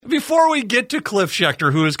before we get to Cliff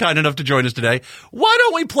Schecter, who is kind enough to join us today, why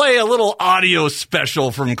don't we play a little audio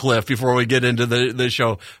special from Cliff before we get into the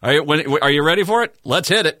show? Are you ready for it? Let's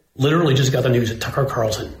hit it. Literally just got the news that Tucker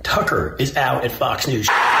Carlson. Tucker is out at Fox News.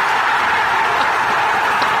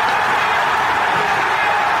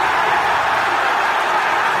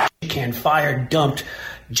 Can fired, dumped,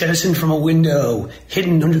 jettisoned from a window,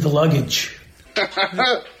 hidden under the luggage.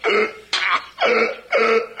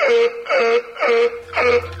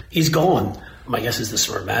 He's gone. My guess is the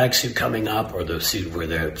Smartmatic suit coming up, or the suit where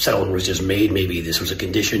the settlement was just made. Maybe this was a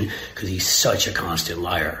condition because he's such a constant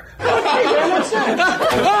liar.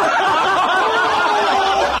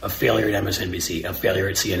 A failure at MSNBC, a failure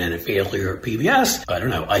at CNN, a failure at PBS. I don't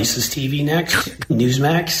know. ISIS TV next,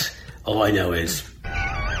 Newsmax. All I know is.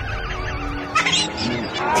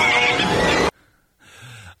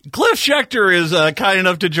 Cliff Schecter is kind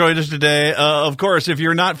enough to join us today. Of course, if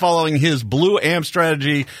you're not following his Blue Amp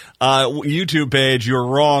Strategy YouTube page, you're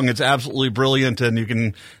wrong. It's absolutely brilliant, and you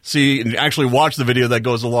can see and actually watch the video that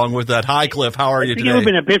goes along with that. Hi, Cliff. How are you today? It would have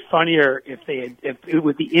been a bit funnier if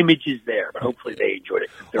with the images there, but hopefully they enjoyed it.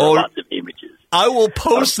 There are lots of images. I will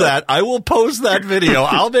post that. I will post that video.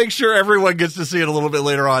 I'll make sure everyone gets to see it a little bit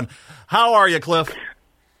later on. How are you, Cliff?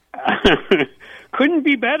 Couldn't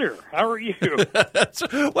be better. How are you?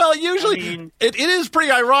 Well, usually it is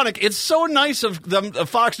pretty ironic. It's so nice of them, of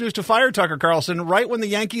Fox News, to fire Tucker Carlson right when the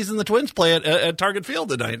Yankees and the Twins play at Target Field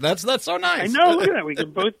tonight. That's so nice. I know. Look at that. We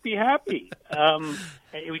can both be happy.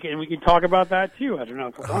 We can talk about that too. I don't know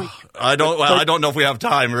if we're going. I don't know if we have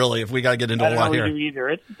time really. If we got to get into a lot here. Either.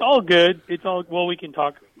 It's all good. Well, we can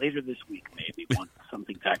talk later this week maybe once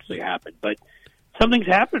something's actually happened. But something's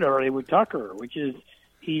happened already with Tucker, which is.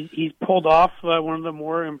 He's pulled off one of the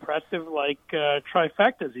more impressive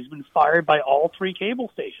trifectas. He's been fired by all three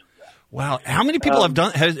cable stations. Wow! How many people have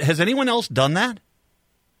done? Has anyone else done that?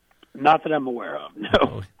 Not that I'm aware of.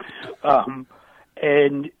 No.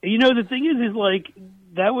 And the thing is like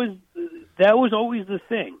that was always the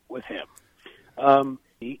thing with him.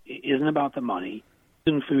 It isn't about the money.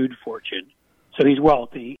 He's in food fortune, so he's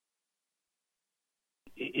wealthy.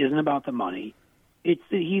 It isn't about the money. It's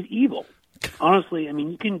that he's evil. Honestly, I mean,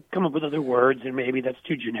 you can come up with other words, and maybe that's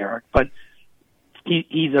too generic, but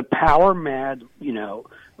he's a power mad,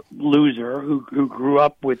 loser who grew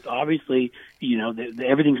up with obviously,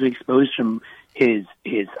 everything's exposed from his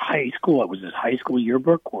high school. It was his high school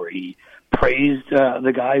yearbook where he praised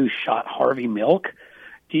the guy who shot Harvey Milk.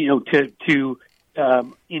 To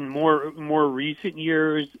in more recent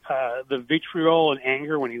years, the vitriol and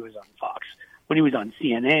anger when he was on Fox, when he was on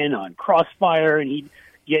CNN, on Crossfire, and he'd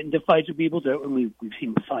get into fights with people. And we've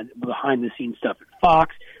seen behind the scenes stuff at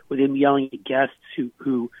Fox with him yelling at guests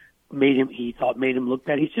who made him look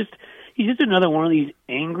bad. He's just another one of these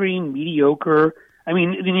angry, mediocre. I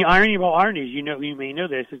mean, the irony of all ironies, you may know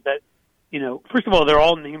this, is that first of all, they're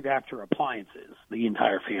all named after appliances, the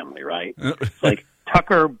entire family, right? It's like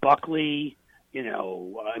Tucker, Buckley.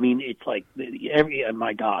 It's like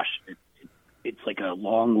my gosh, it's like a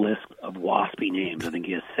long list of waspy names. I think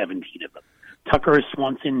he has 17 of them. Tucker,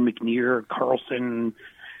 Swanson, McNear, Carlson,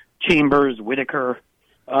 Chambers, Whitaker.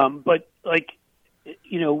 But that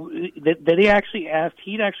he actually asked,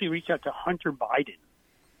 he'd actually reached out to Hunter Biden.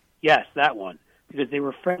 Yes, that one, because they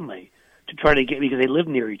were friendly to try to because they lived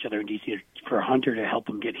near each other in D.C. for Hunter to help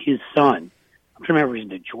him get his son. I'm trying to remember if he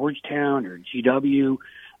was into Georgetown or GW.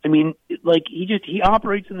 I mean, he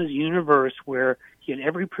operates in this universe where he had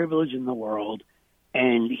every privilege in the world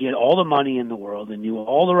and he had all the money in the world and knew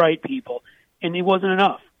all the right people. And it wasn't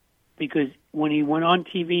enough because when he went on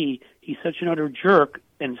TV, he's such an utter jerk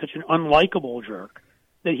and such an unlikable jerk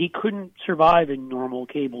that he couldn't survive in normal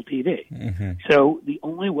cable TV. Mm-hmm. So the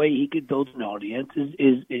only way he could build an audience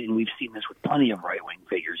is and we've seen this with plenty of right-wing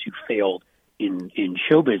figures who failed in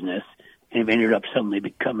show business and have ended up suddenly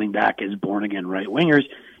becoming back as born-again right-wingers,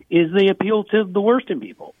 is they appeal to the worst in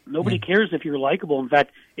people. Nobody cares if you're likable. In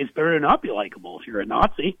fact, it's better to not be likable if you're a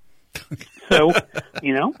Nazi. So, if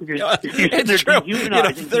you're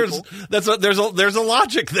dehumanizing people, there's a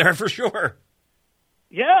logic there for sure.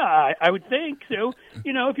 Yeah, I would think so.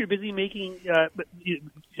 If you're busy making,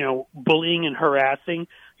 bullying and harassing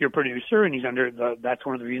your producer, and he's that's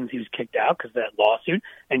one of the reasons he was kicked out because of that lawsuit,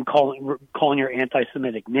 and calling your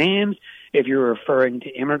anti-Semitic names. If you're referring to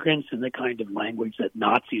immigrants in the kind of language that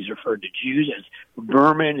Nazis referred to Jews as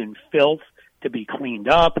vermin and filth to be cleaned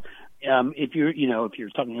up. If you're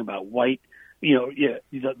talking about white, the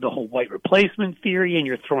whole white replacement theory, and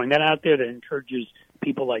you're throwing that out there that encourages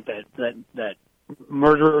people like that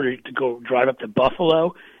murderer to go drive up to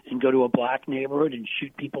Buffalo and go to a black neighborhood and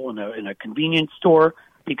shoot people in a convenience store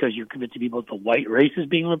because you're convincing people that the white race is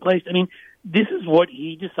being replaced. I mean, this is what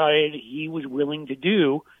he decided he was willing to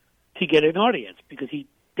do to get an audience, because he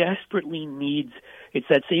desperately needs, it's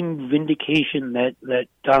that same vindication that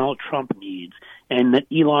Donald Trump needs and that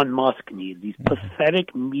Elon Musk needs, these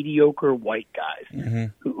pathetic, mediocre white guys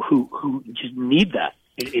who just need that.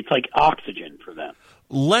 It's like oxygen for them.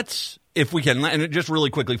 Let's, if we can, and just really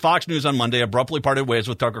quickly, Fox News on Monday abruptly parted ways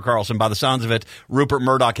with Tucker Carlson. By the sounds of it, Rupert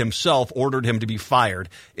Murdoch himself ordered him to be fired.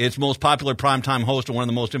 Its most popular primetime host and one of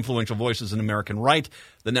the most influential voices in American right.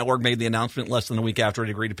 The network made the announcement less than a week after it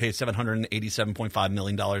agreed to pay $787.5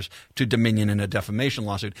 million to Dominion in a defamation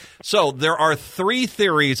lawsuit. So there are three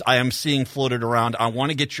theories I am seeing floated around. I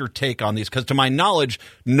want to get your take on these because, to my knowledge,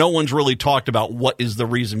 no one's really talked about what is the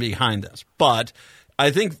reason behind this. But I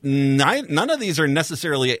think none of these are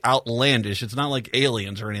necessarily outlandish. It's not like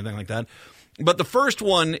aliens or anything like that. But the first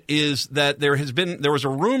one is that there was a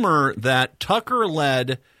rumor that Tucker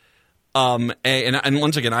led and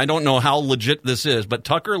once again, I don't know how legit this is, but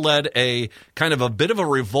Tucker led a kind of a bit of a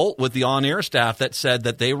revolt with the on-air staff that said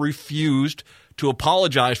that they refused to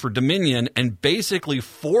apologize for Dominion and basically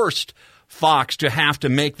forced Fox to have to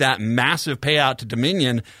make that massive payout to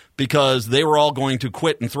Dominion because they were all going to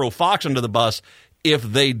quit and throw Fox under the bus if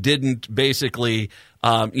they didn't basically,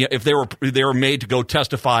 if they were made to go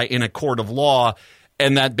testify in a court of law,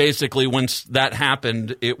 and that basically once that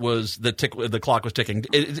happened, it was the clock was ticking.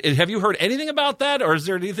 Have you heard anything about that, or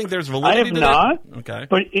do you think there's validity to that? I have not. Okay,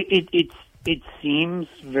 but it seems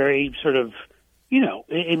very sort of, I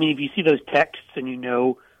mean, if you see those texts and you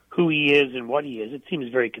know who he is and what he is, it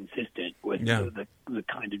seems very consistent with the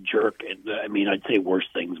kind of jerk. And I mean, I'd say worse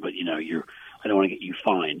things, but I don't want to get you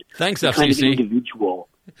fined. Thanks, the FCC. Kind of individual,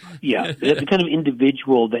 the kind of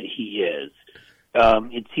individual that he is.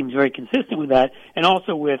 It seems very consistent with that, and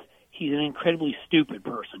also with he's an incredibly stupid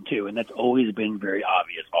person too, and that's always been very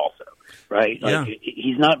obvious. Also, right? Yeah. Like,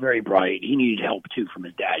 he's not very bright. He needed help too from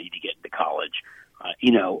his daddy to get into college,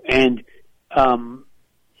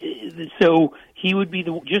 so he would be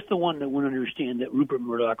just the one that would understand that Rupert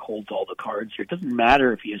Murdoch holds all the cards here. It doesn't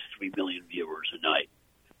matter if he has 3 million viewers a night,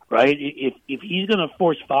 right? If he's going to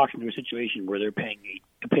force Fox into a situation where they're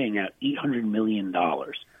paying out $800 million.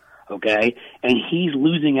 Okay, and he's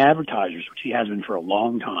losing advertisers, which he has been for a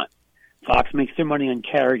long time. Fox makes their money on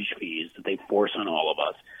carriage fees that they force on all of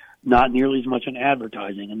us, not nearly as much on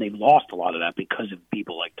advertising, and they've lost a lot of that because of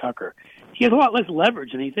people like Tucker. He has a lot less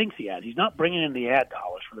leverage than he thinks he has. He's not bringing in the ad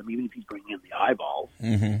dollars for them, even if he's bringing in the eyeballs.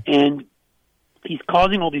 Mm-hmm. And he's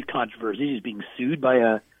causing all these controversies. He's being sued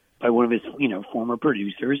by one of his former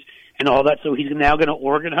producers and all that. So he's now going to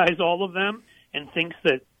organize all of them and thinks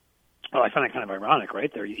that. Well, I find it kind of ironic,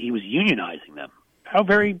 right? There, he was unionizing them. How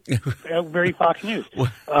very Fox News.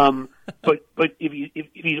 But if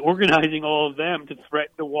he's organizing all of them to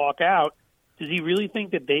threaten to walk out, does he really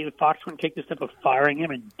think that Fox wouldn't take the step of firing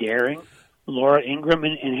him and daring Laura Ingraham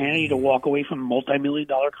and Hannity to walk away from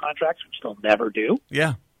multi-million-dollar contracts, which they'll never do?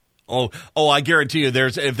 Yeah. Oh, I guarantee you, if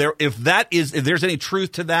there's any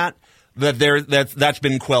truth to that. That's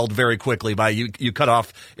been quelled very quickly by you cut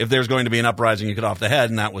off, if there's going to be an uprising, you cut off the head,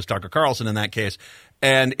 and that was Tucker Carlson in that case.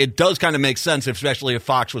 And it does kind of make sense, especially if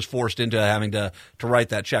Fox was forced into having to write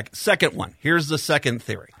that check. Second one, here's the second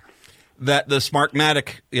theory, that the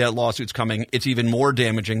Smartmatic lawsuit's coming. It's even more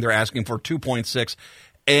damaging. They're asking for 2.6,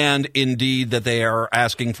 and indeed that they are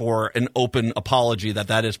asking for an open apology,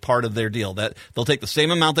 that is part of their deal, that they'll take the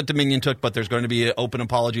same amount that Dominion took, but there's going to be open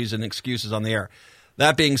apologies and excuses on the air.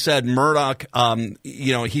 That being said, Murdoch, I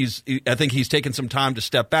think he's taken some time to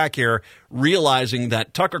step back here, realizing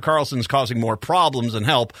that Tucker Carlson's causing more problems than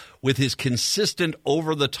help with his consistent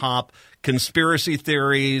over-the-top conspiracy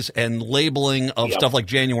theories and labeling of stuff like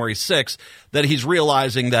January 6th, that he's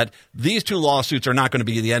realizing that these two lawsuits are not going to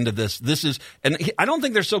be the end of this. I don't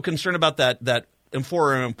think they're so concerned about that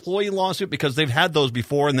for an employee lawsuit, because they've had those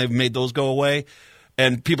before and they've made those go away.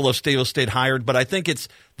 And people have stayed hired, but I think it's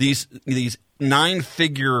these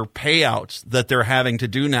 9-figure payouts that they're having to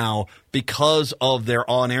do now because of their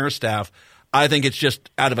on-air staff. I think it's just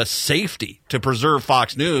out of a safety to preserve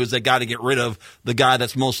Fox News. They got to get rid of the guy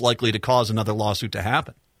that's most likely to cause another lawsuit to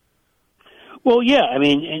happen. Well, yeah, I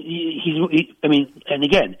mean, and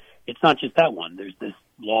again, it's not just that one. There's this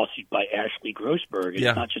lawsuit by Ashley Grossberg, and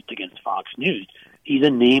it's not just against Fox News. He's a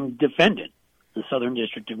named defendant in the Southern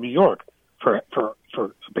District of New York for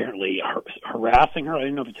apparently harassing her. I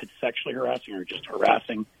don't know if it's sexually harassing or just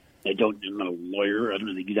harassing. I'm not a lawyer. I don't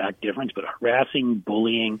know the exact difference, but harassing,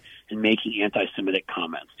 bullying, and making anti-Semitic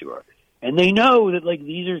comments to her. And they know that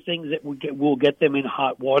these are things that will get them in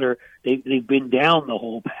hot water. They've been down the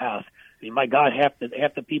whole path I mean, my God, half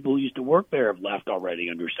the people who used to work there have left already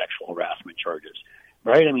under sexual harassment charges,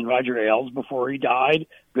 right? I mean, Roger Ailes before he died,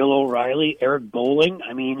 Bill O'Reilly, Eric Bolling.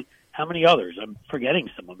 I mean, how many others? I'm forgetting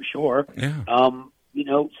some, I'm sure. Yeah.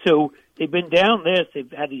 So they've been down this.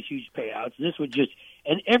 They've had these huge payouts. This would just,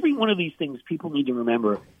 and every one of these things people need to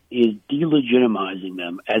remember is delegitimizing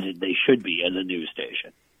them as they should be as a news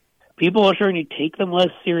station. People are starting to take them less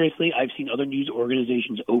seriously. I've seen other news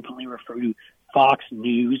organizations openly refer to Fox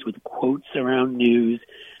News with quotes around news.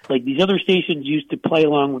 Like these other stations used to play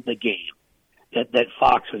along with the game that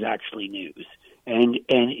Fox was actually news. And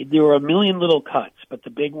there were a million little cuts, but the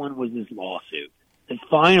big one was this lawsuit that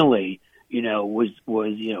finally, was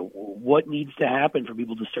what needs to happen for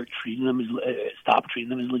people to start treating them stop treating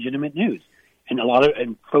them as legitimate news. And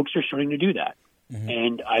and folks are starting to do that. Mm-hmm.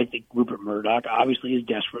 And I think Rupert Murdoch obviously is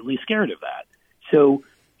desperately scared of that. So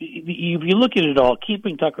if you look at it all,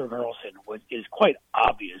 keeping Tucker Carlson is quite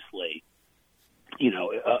obviously,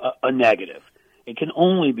 a negative. It can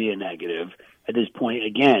only be a negative at this point,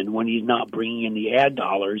 again, when he's not bringing in the ad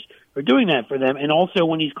dollars or doing that for them. And also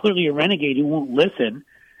when he's clearly a renegade who won't listen,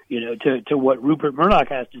 to what Rupert Murdoch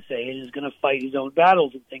has to say and is going to fight his own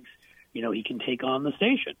battles and thinks, he can take on the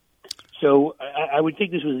station. So I would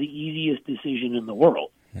think this was the easiest decision in the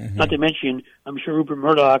world. Mm-hmm. Not to mention, I'm sure Rupert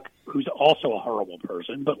Murdoch, who's also a horrible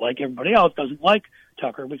person, but like everybody else, doesn't like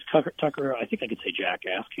Tucker. But Tucker, I think I could say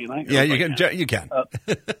jackass, can I? Yeah, you can.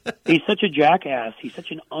 He's such a jackass. He's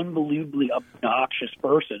such an unbelievably obnoxious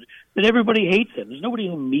person that everybody hates him. There's nobody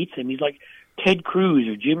who meets him. He's like Ted Cruz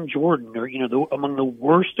or Jim Jordan or, among the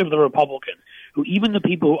worst of the Republicans, who even the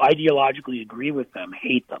people who ideologically agree with them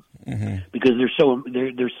hate them because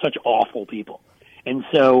they're such awful people. And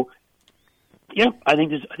so, yeah, I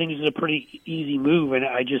think this is a pretty easy move. And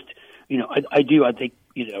I just, I think,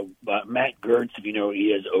 Matt Gertz, if you know what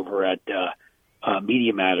he is over at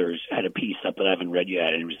Media Matters, had a piece up that I haven't read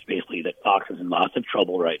yet. And it was basically that Fox is in lots of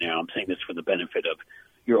trouble right now. I'm saying this for the benefit of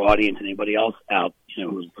your audience and anybody else out,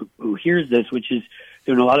 who hears this, which is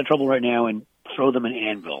they're in a lot of trouble right now, and throw them an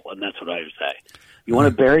anvil. And that's what I would say. You want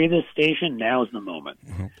to bury this station? Now's the moment.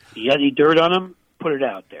 You got any dirt on them? Put it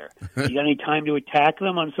out there. You got any time to attack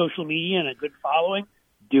them on social media and a good following?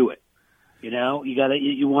 Do it. You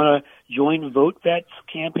want to join VoteVet's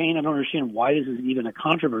campaign. I don't understand why this is even a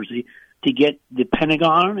controversy to get the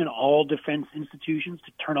Pentagon and all defense institutions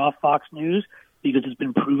to turn off Fox News because it's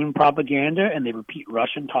been proven propaganda and they repeat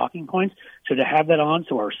Russian talking points. So to have that on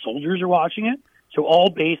so our soldiers are watching it, so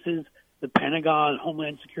all bases, the Pentagon,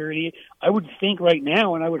 Homeland Security, I would think right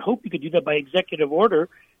now, and I would hope you could do that by executive order,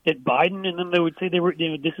 that Biden and them, they would say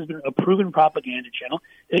this has been a proven propaganda channel.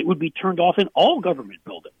 It would be turned off in all government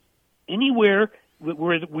buildings. Anywhere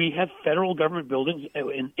where we have federal government buildings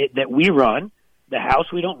that we run, the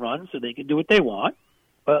House we don't run, so they can do what they want.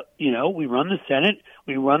 But, we run the Senate,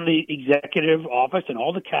 we run the executive office and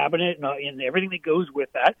all the cabinet and everything that goes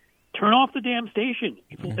with that. Turn off the damn station.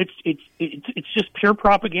 It's just pure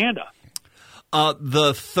propaganda.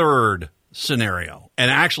 The third scenario, and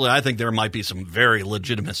actually I think there might be some very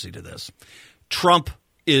legitimacy to this. Trump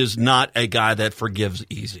is not a guy that forgives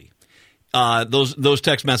easy. Those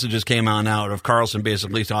text messages came on out of Carlson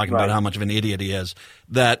basically talking about how much of an idiot he is.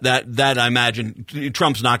 That I imagine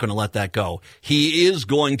Trump's not going to let that go. He is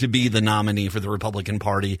going to be the nominee for the Republican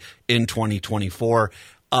Party in 2024.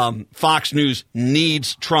 Fox News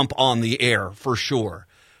needs Trump on the air for sure.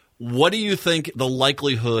 What do you think the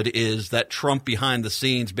likelihood is that Trump behind the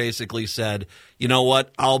scenes basically said, you know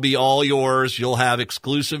what, I'll be all yours, you'll have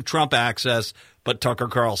exclusive Trump access, but Tucker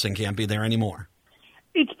Carlson can't be there anymore?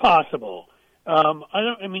 It's possible.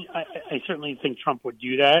 I certainly think Trump would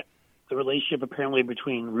do that. The relationship apparently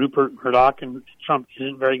between Rupert Murdoch and Trump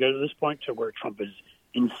isn't very good at this point, to where Trump has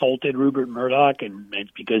insulted Rupert Murdoch, and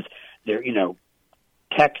it's because there,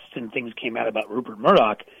 texts and things came out about Rupert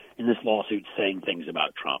Murdoch in this lawsuit saying things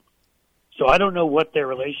about Trump. So I don't know what their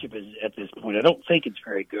relationship is at this point. I don't think it's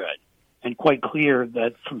very good. And quite clear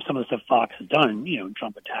that from some of the stuff Fox has done,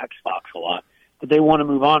 Trump attacks Fox a lot, but they want to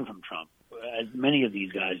move on from Trump, as many of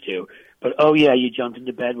these guys do. But, you jumped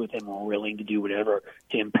into bed with him and were willing to do whatever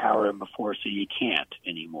to empower him before, so you can't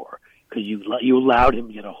anymore because you allowed him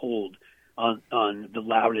to get a hold on the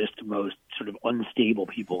loudest, most sort of unstable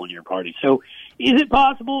people in your party. So is it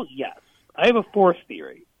possible? Yes. I have a fourth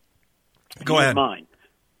theory. Go ahead. Mine.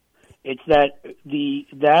 It's that the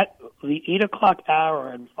 8 o'clock hour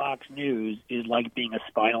on Fox News is like being a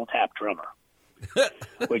Spinal Tap drummer,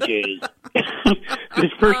 which is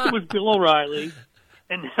because first it was Bill O'Reilly,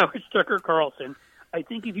 and now it's Tucker Carlson. I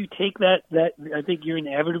think if you take that I think you're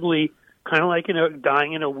inevitably kind of like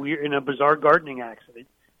dying in a bizarre gardening accident.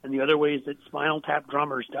 and the other ways that Spinal Tap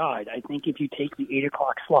drummers died, I think if you take the 8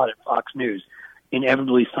 o'clock slot at Fox News,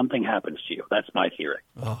 inevitably something happens to you. That's my theory.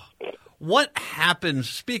 Oh. What happens,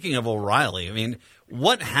 speaking of O'Reilly, I mean,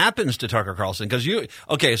 what happens to Tucker Carlson? Because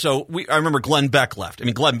I remember Glenn Beck left. I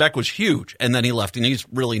mean, Glenn Beck was huge, and then he left, and he's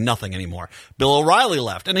really nothing anymore. Bill O'Reilly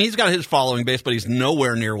left, and he's got his following base, but he's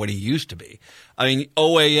nowhere near what he used to be. I mean,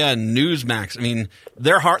 OAN, Newsmax, I mean,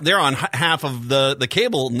 they're on half of the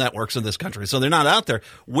cable networks in this country, so they're not out there.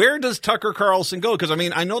 Where does Tucker Carlson go? Because, I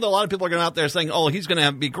mean, I know that a lot of people are going out there saying, oh, he's going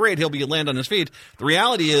to be great, he'll be land on his feet. The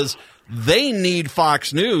reality is they need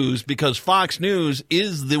Fox News because Fox News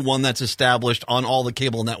is the one that's established on all the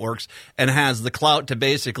cable networks and has the clout to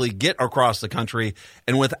basically get across the country.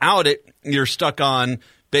 And without it, you're stuck on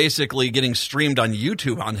basically getting streamed on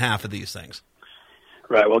YouTube on half of these things.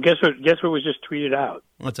 Right. Well, guess what was just tweeted out?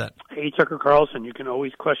 What's that? Hey, Tucker Carlson, you can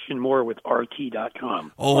always question more with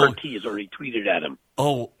RT.com. Oh. RT has already tweeted at him.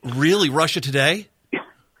 Oh, really? Russia Today?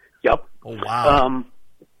 Yep. Oh, wow.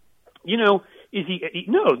 Is he?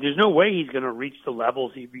 No, there's no way he's going to reach the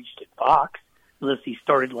levels he reached at Fox unless he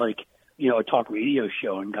started a talk radio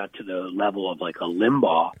show and got to the level of like a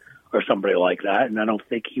Limbaugh or somebody like that. And I don't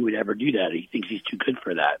think he would ever do that. He thinks he's too good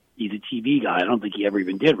for that. He's a TV guy. I don't think he ever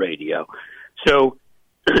even did radio. So,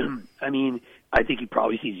 I mean, I think he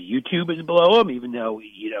probably sees YouTube as below him, even though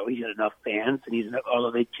he's had enough fans and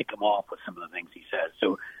although they tick him off with some of the things he says.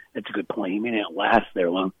 So that's a good point. He may not last there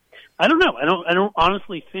long. I don't know. I don't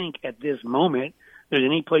honestly think at this moment there's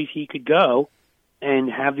any place he could go and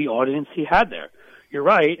have the audience he had there. You're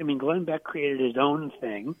right. I mean, Glenn Beck created his own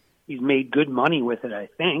thing. He's made good money with it, I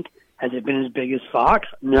think. Has it been as big as Fox?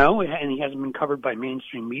 No, and he hasn't been covered by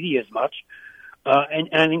mainstream media as much. And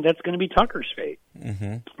I think that's going to be Tucker's fate,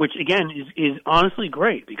 which again is honestly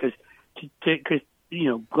great because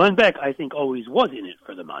Glenn Beck I think always was in it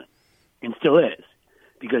for the money and still is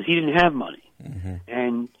because he didn't have money.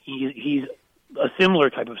 And he's a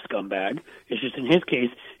similar type of scumbag. It's just in his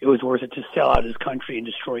case, it was worth it to sell out his country and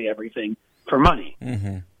destroy everything for money.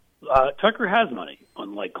 Tucker has money,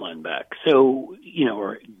 unlike Glenn Beck. So,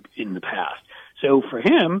 or in the past. So for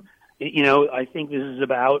him, I think this is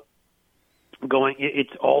about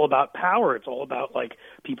it's all about power. It's all about like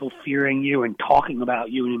people fearing you and talking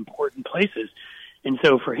about you in important places. And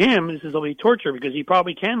so for him, this is only torture because he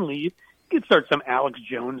probably can leave. He could start some Alex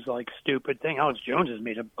Jones like stupid thing. Alex Jones has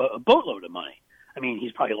made a boatload of money. I mean,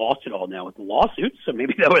 he's probably lost it all now with the lawsuits, so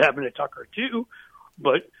maybe that would happen to Tucker too.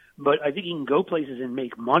 But I think he can go places and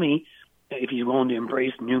make money if he's willing to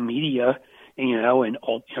embrace new media, and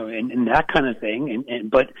that kind of thing.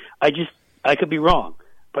 But I could be wrong.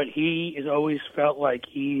 But he has always felt like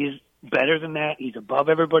he's better than that. He's above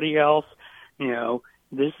everybody else.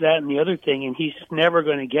 This, that, and the other thing, and he's just never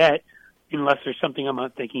going to get, unless there's something I'm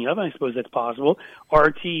not thinking of, and I suppose that's possible.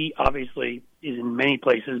 RT obviously is in many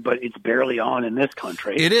places, but it's barely on in this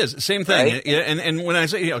country. It is. Same thing. Right? And when I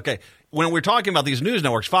say, when we're talking about these news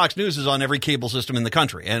networks, Fox News is on every cable system in the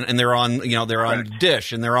country, and they're on, they're on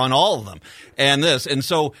Dish, and they're on all of them, and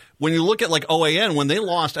so when you look at like OAN, when they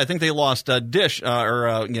lost, I think they lost Dish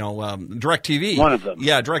DirecTV. One of them,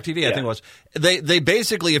 DirecTV, I think it was. They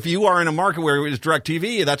basically, if you are in a market where it is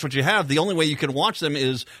DirecTV, that's what you have. The only way you can watch them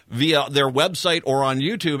is via their website or on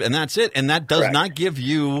YouTube, and that's it. And that does not give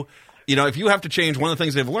you. If you have to change, one of the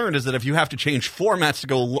things they've learned is that if you have to change formats to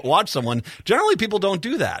go watch someone, generally people don't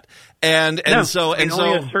do that. And so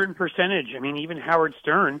only a certain percentage. I mean, even Howard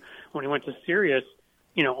Stern, when he went to Sirius,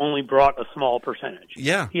 only brought a small percentage.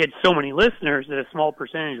 Yeah. He had so many listeners that a small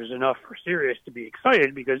percentage was enough for Sirius to be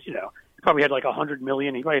excited because, he probably had like 100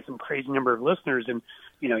 million. He probably had some crazy number of listeners and,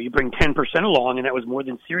 you bring 10% along and that was more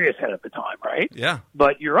than Sirius had at the time, right? Yeah.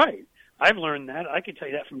 But you're right. I've learned that. I could tell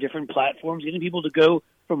you that from different platforms. Getting people to go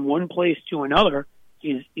from one place to another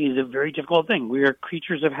is a very difficult thing. We are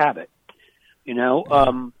creatures of habit,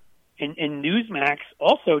 And Newsmax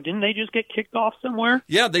also, didn't they just get kicked off somewhere?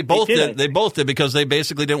 Yeah, they both did. They both did because they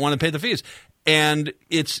basically didn't want to pay the fees. And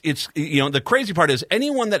it's the crazy part is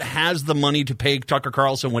anyone that has the money to pay Tucker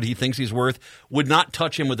Carlson what he thinks he's worth would not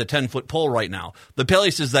touch him with a 10-foot pole right now. The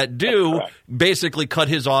places that do basically cut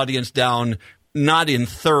his audience down. Not in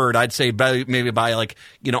third, I'd say maybe by like,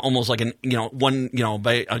 almost like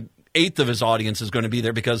by an eighth of his audience is going to be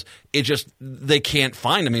there because they can't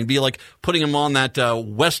find him. I mean, it'd be like putting him on that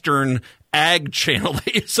Western ag channel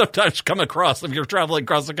that you sometimes come across if you're traveling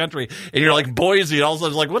across the country and you're like Boise, and all of a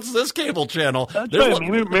sudden it's like, what's this cable channel? That's right.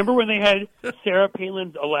 Remember when they had Sarah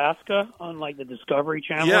Palin's Alaska on like the Discovery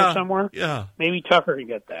Channel or somewhere? Yeah. Maybe Tucker can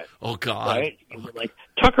get that. Oh, God. Right? Like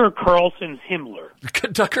Tucker Carlson's Himmler.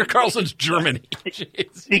 Tucker Carlson's Germany.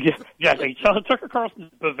 Exactly. Tucker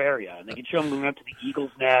Carlson's Bavaria. And they could show him going up to the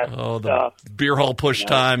Eagle's Nest. Oh, the beer hall push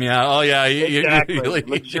time. Yeah. Oh, yeah. Exactly.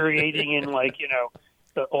 Luxuriating in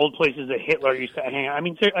the old places that Hitler used to hang out. I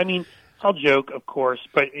mean, I'll joke, of course,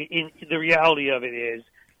 but the reality of it is,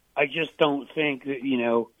 I just don't think that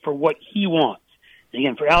for what he wants. And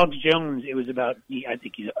again, for Alex Jones, it was about. I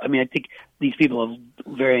think these people have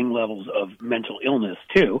varying levels of mental illness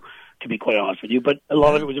too, to be quite honest with you. But a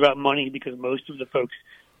lot of it was about money because most of the folks,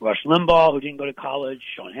 Rush Limbaugh, who didn't go to college,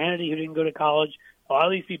 Sean Hannity, who didn't go to college. A lot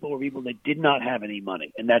of these people were people that did not have any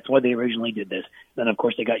money, and that's why they originally did this. Then, of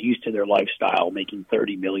course, they got used to their lifestyle, making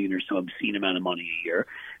 $30 million or some obscene amount of money a year,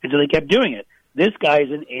 and so they kept doing it. This guy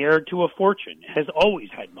is an heir to a fortune, has always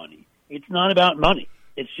had money. It's not about money.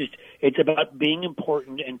 It's about being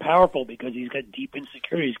important and powerful because he's got deep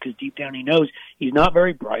insecurities, because deep down he knows he's not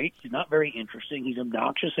very bright, he's not very interesting, he's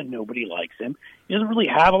obnoxious and nobody likes him. He doesn't really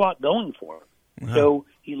have a lot going for him. Wow. So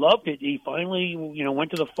he loved it. He finally,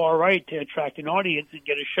 went to the far right to attract an audience and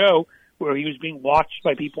get a show where he was being watched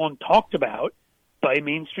by people and talked about by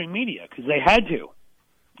mainstream media because they had to.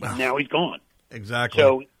 Wow. Now he's gone. Exactly.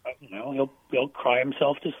 So, he'll cry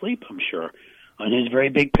himself to sleep, I'm sure, on his very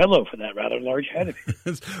big pillow for that rather large head of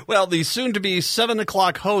his. Well, the soon-to-be 7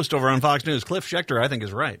 o'clock host over on Fox News, Cliff Schecter, I think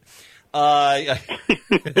is right.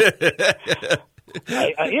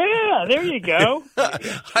 Yeah, there you go.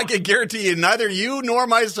 I can guarantee you neither you nor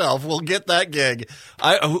myself will get that gig.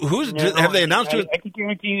 Have they announced it? I can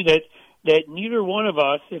guarantee you that neither one of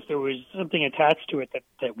us, if there was something attached to it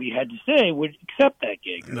that we had to say, would accept that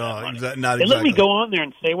gig. No, not exactly. They let me go on there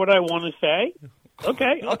and say what I want to say.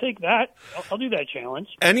 Okay, I'll take that. I'll do that challenge.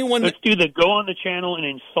 Let's do the go on the channel and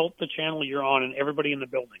insult the channel you're on and everybody in the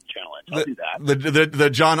building challenge. I'll do that.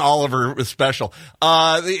 The John Oliver special.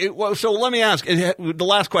 So let me ask the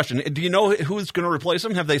last question. Do you know who's going to replace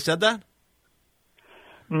him? Have they said that?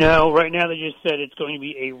 No, right now they just said it's going to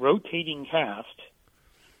be a rotating cast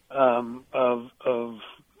of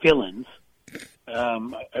villains.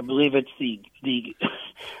 I believe it's I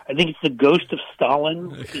think it's the Ghost of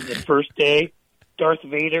Stalin is the first day. Darth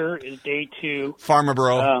Vader is day 2. Farmer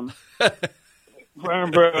Bro.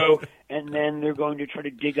 Farmer Bro, and then they're going to try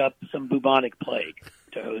to dig up some bubonic plague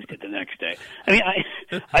to host it the next day. I mean,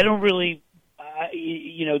 I don't really,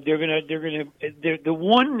 the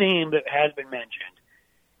one name that has been mentioned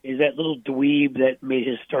is that little dweeb that made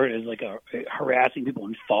his start as harassing people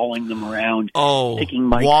and following them around. Oh, sticking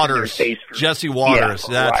mics Waters. In their face Jesse Waters.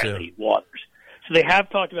 Yeah, that's Riley it. Waters. So they have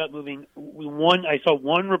talked about moving I saw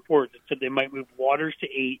one report that said they might move Waters to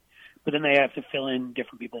 8, but then they have to fill in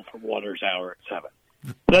different people for Waters' hour at 7.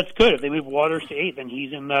 But that's good. If they move Waters to 8, then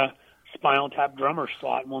he's in the Spinal Tap drummer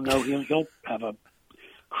slot, and we'll know he'll have a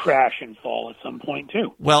crash and fall at some point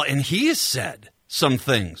too. Well, and he has said some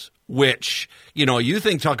things which, you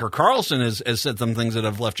think Tucker Carlson has said some things that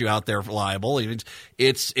have left you out there liable.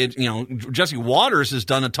 Jesse Waters has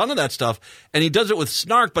done a ton of that stuff, and he does it with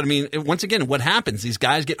snark. But, once again, what happens? These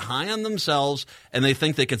guys get high on themselves, and they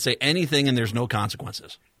think they can say anything, and there's no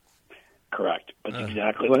consequences. Correct. That's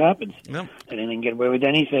exactly what happens. Yep. And then they can get away with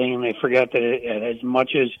anything, and they forget that as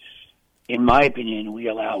much as, in my opinion, we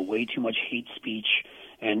allow way too much hate speech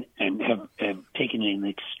and have taken an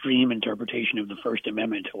extreme interpretation of the First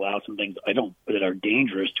Amendment to allow some things that are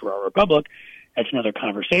dangerous to our republic. That's another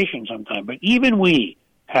conversation sometime. But even we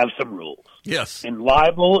have some rules. Yes. And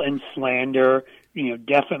libel and slander,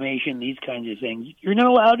 defamation, these kinds of things, you're not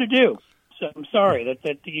allowed to do. So I'm sorry that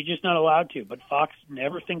you're just not allowed to. But Fox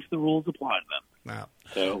never thinks the rules apply to them. Wow.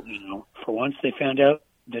 So, for once they found out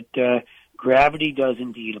that gravity does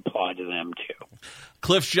indeed apply to them too.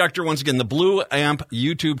 Cliff Schecter, once again, the Blue Amp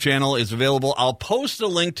YouTube channel is available. I'll post a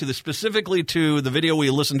link specifically to the video we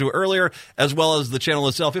listened to earlier, as well as the channel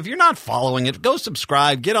itself. If you're not following it, go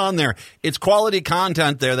subscribe, get on there. It's quality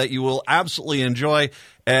content there that you will absolutely enjoy.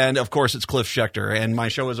 And, of course, it's Cliff Schecter, and my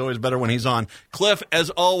show is always better when he's on. Cliff,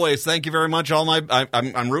 as always, thank you very much.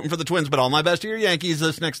 I'm rooting for the Twins, but all my best to your Yankees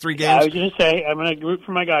this next 3 games. I was going to say, I'm going to root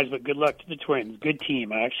for my guys, but good luck to the Twins. Good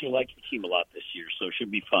team. I actually like the team a lot this year, so it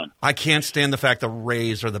should be fun. I can't stand the fact the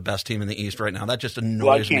Rays are the best team in the East right now. That just annoys me.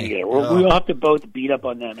 Well, I can't get it. We'll have to both beat up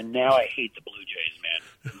on them, and now I hate the Blue Jays, man.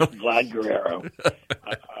 Vlad Guerrero.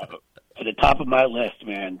 At the top of my list,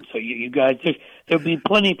 man. So you guys, there'll be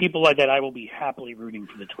plenty of people like that I will be happily rooting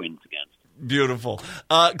for the Twins against. Beautiful.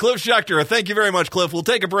 Cliff Schecter, thank you very much, Cliff. We'll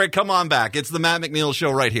take a break. Come on back. It's the Matt McNeil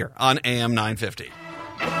Show right here on AM 950.